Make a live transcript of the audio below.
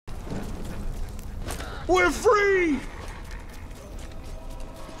We're free!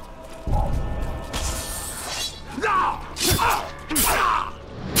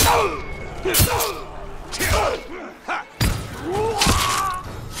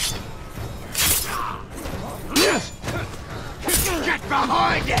 Get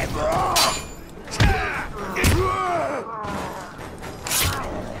behind him!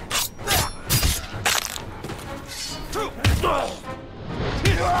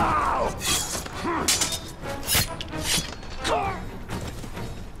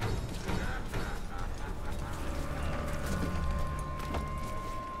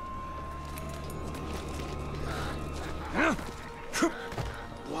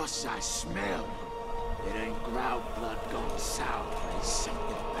 What's that smell? It ain't ground blood gone sour, it's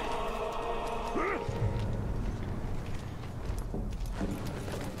something bad.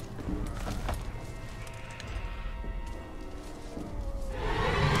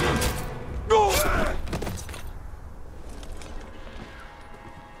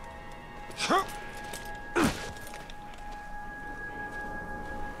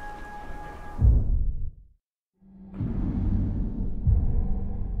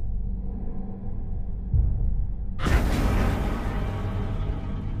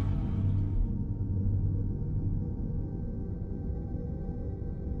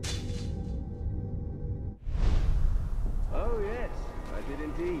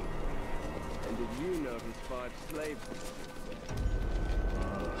 Indeed. And did you know he spotted slaves?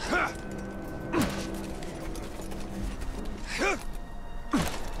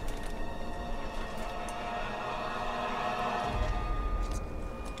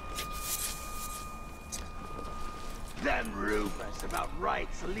 Them rumors about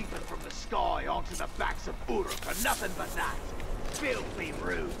rights leaping from the sky onto the backs of Uruk are nothing but that. Filthy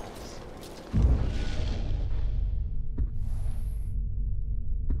rumors.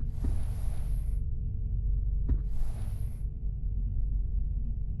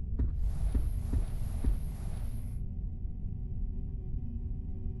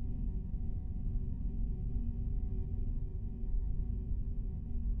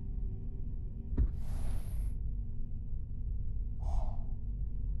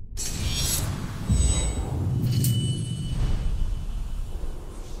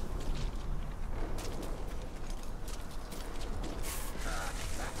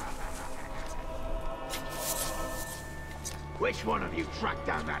 Which one of you tracked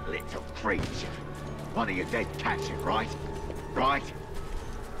down that little creature? One of you did catch it, right? Right?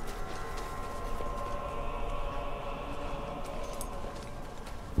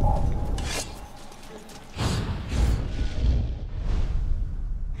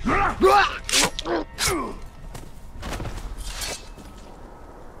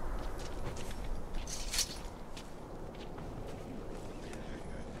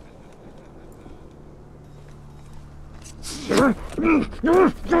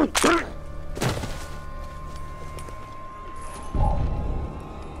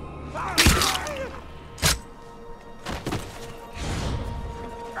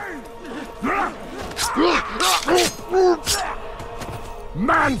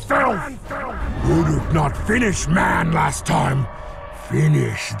 Man fell! Would not finish man last time.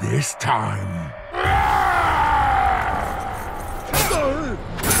 Finish this time.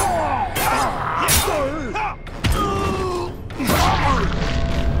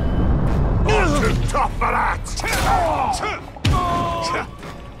 On to top of that!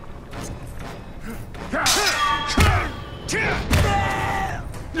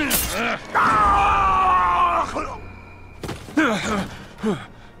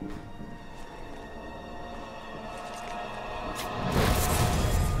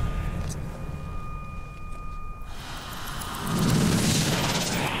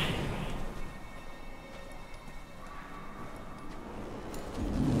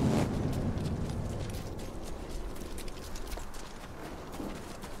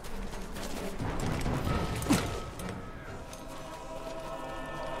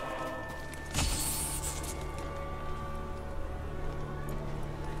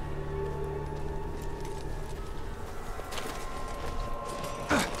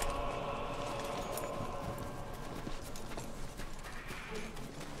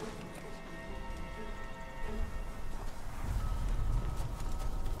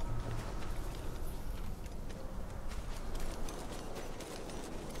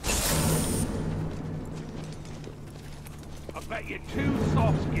 I bet you're too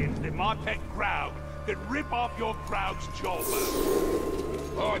soft-skinned that my pet Graug could rip off your Graug's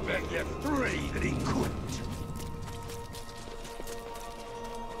jawbone. I bet you're three that he couldn't.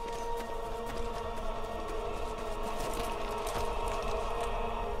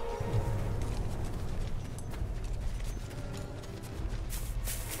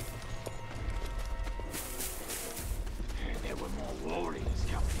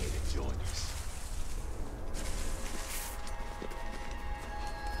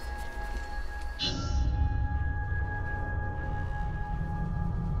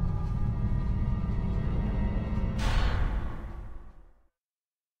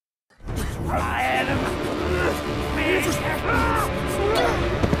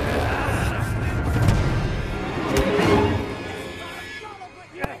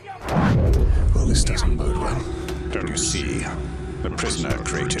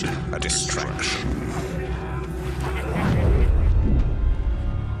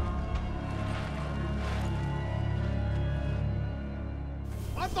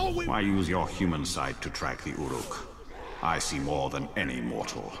 Why use your human sight to track the Uruk? I see more than any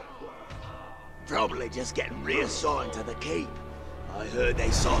mortal. Probably just getting reassigned to the keep. I heard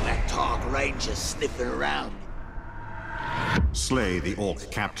they saw that Targ Ranger sniffing around. Slay the Orc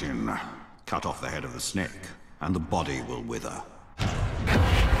captain, cut off the head of the snake, and the body will wither.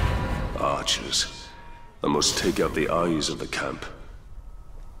 Archers. I must take out the eyes of the camp.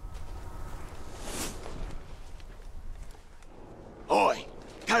 Oi!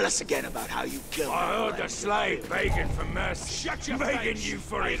 Tell us again about how you killed I heard the slave begging for mercy. Shut your begging face. you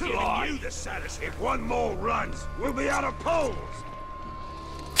for I'm his giving life. you the saddest. If one more runs, we'll be out of poles.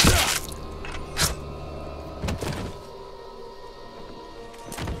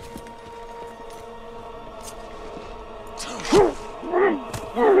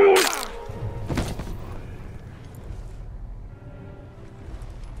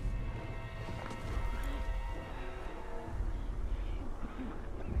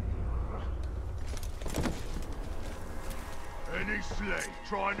 Any slave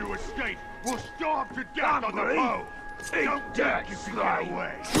trying to escape will starve to death on the boat. Don't think you can get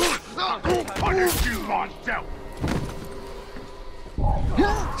away. I'll punish you myself.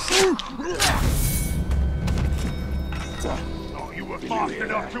 Oh, you were fast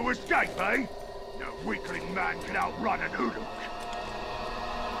enough to escape, eh? No weakling man can outrun an Uruk.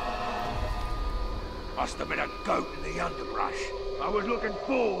 Must have been a goat in the underbrush. I was looking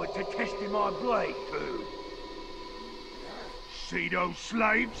forward to testing my blade, too. See those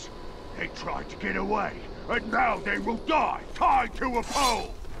slaves? They tried to get away, and now they will die, tied to a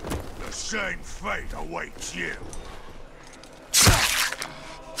pole! The same fate awaits you.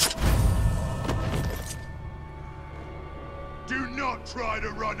 Do not try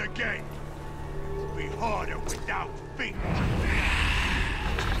to run again! It'll be harder without feet.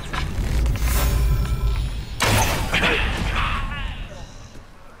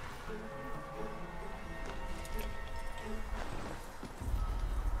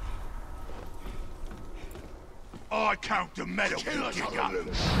 I count the metal you dig up.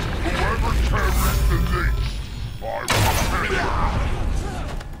 Whoever carries the least, I will kill.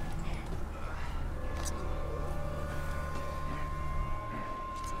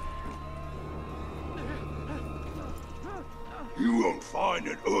 You won't find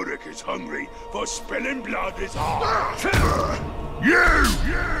that Uruk is hungry for spilling blood as hard. You!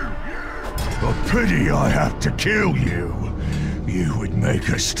 A pity I have to kill you. You would make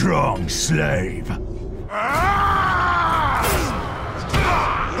a strong slave.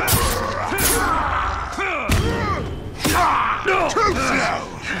 Too slow!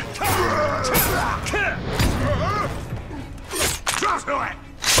 Drop to it!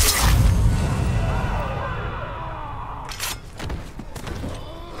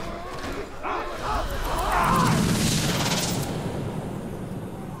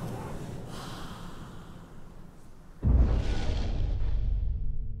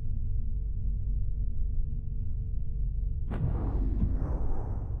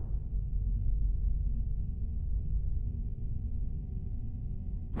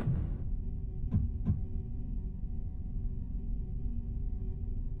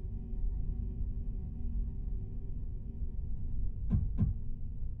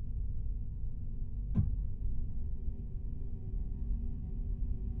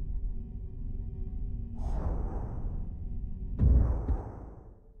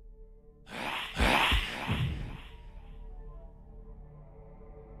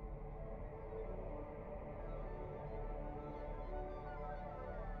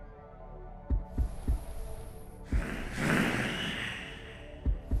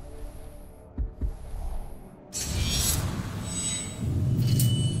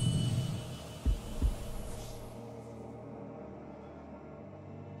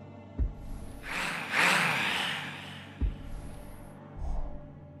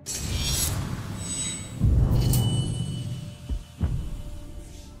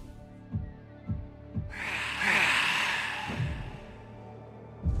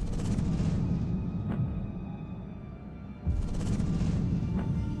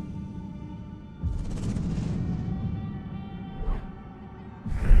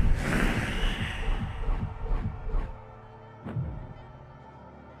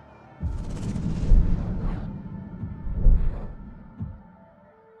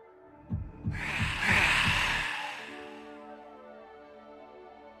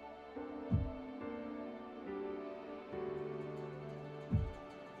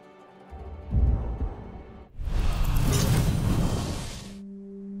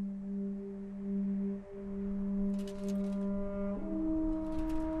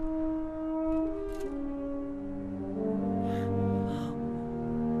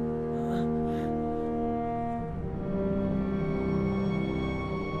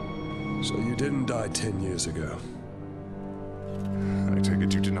 didn't die 10 years ago. I take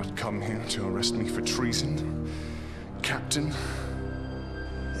it you did not come here to arrest me for treason, Captain?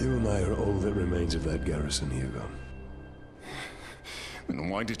 You and I are all that remains of that garrison, Hugo. Then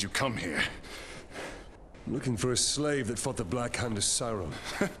why did you come here? Looking for a slave that fought the Black Hand of Sauron.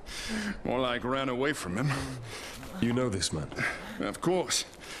 More like ran away from him. You know this man? Of course.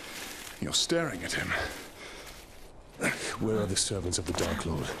 You're staring at him. Where are the servants of the Dark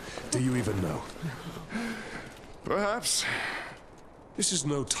Lord? Do you even know? Perhaps. This is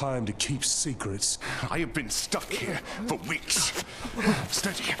no time to keep secrets. I have been stuck here for weeks.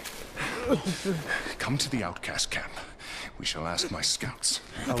 Steady. Come to the outcast camp. We shall ask my scouts.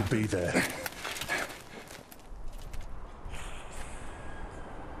 I'll be there.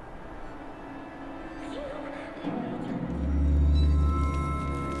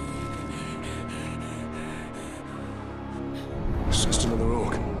 It's just another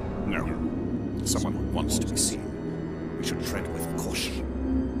orc. No. Someone who wants to be seen. We should tread with caution.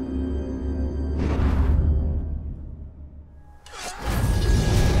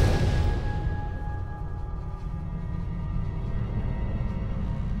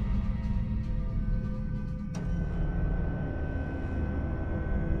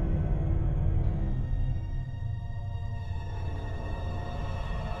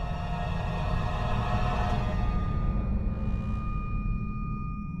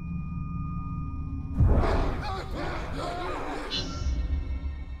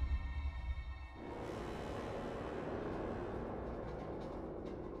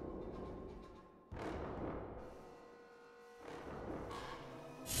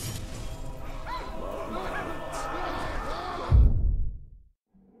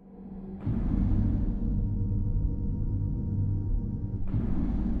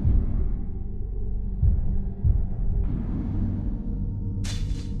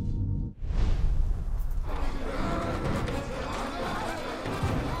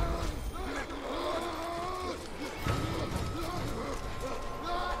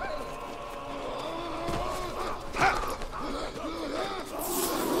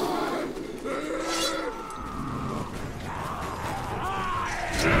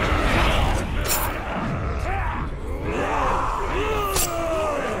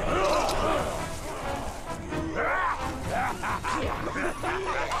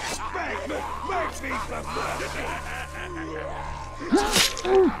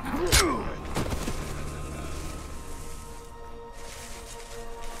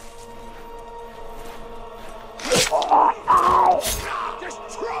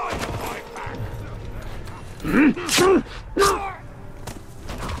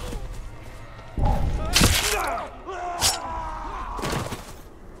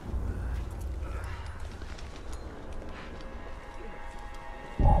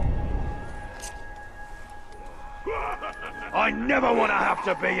 I never want to have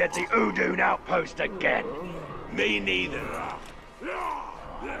to be at the Udun outpost again. Me neither.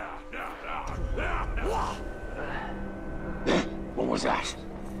 What was that?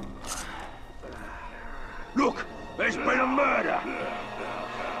 Look, there's been a murder.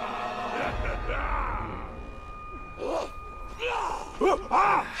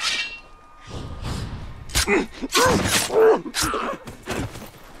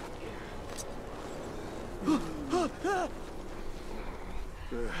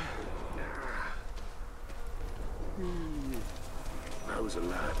 I was a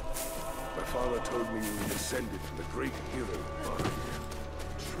lad. My father told me you were descended from the great hero.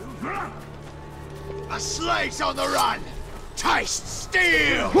 A slave's on the run! Taste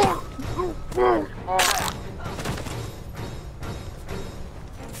steel!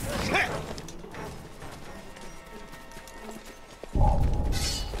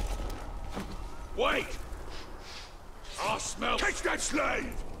 Wait! I smell. Catch that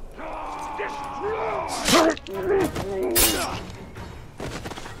slave!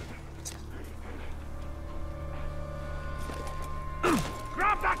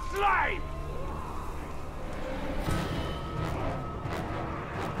 Grab that slave!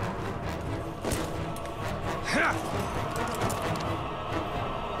 Catch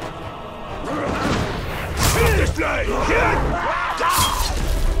the slave!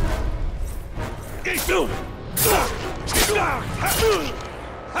 Get down! Get down!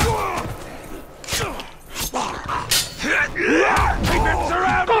 Keep it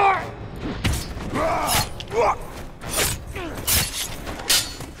surrounded!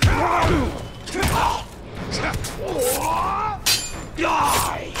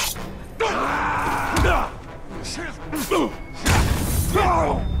 Die!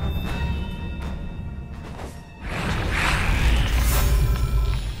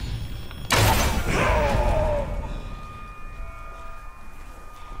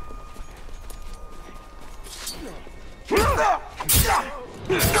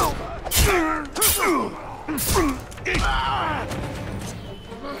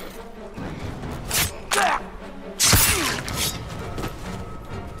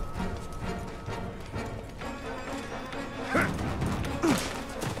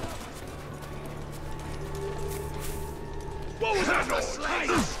 What was that noise?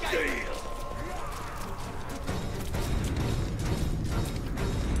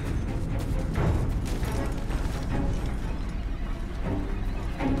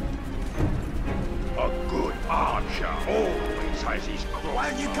 A good archer always has his claws. Why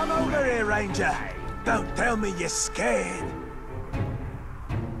don't you come over here, Ranger? Don't tell me you're scared.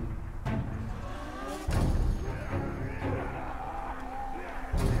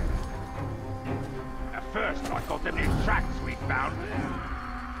 At first, I thought them new tracks we found.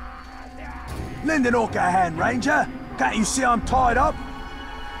 Lend an orc a hand, Ranger. Can't you see I'm tied up?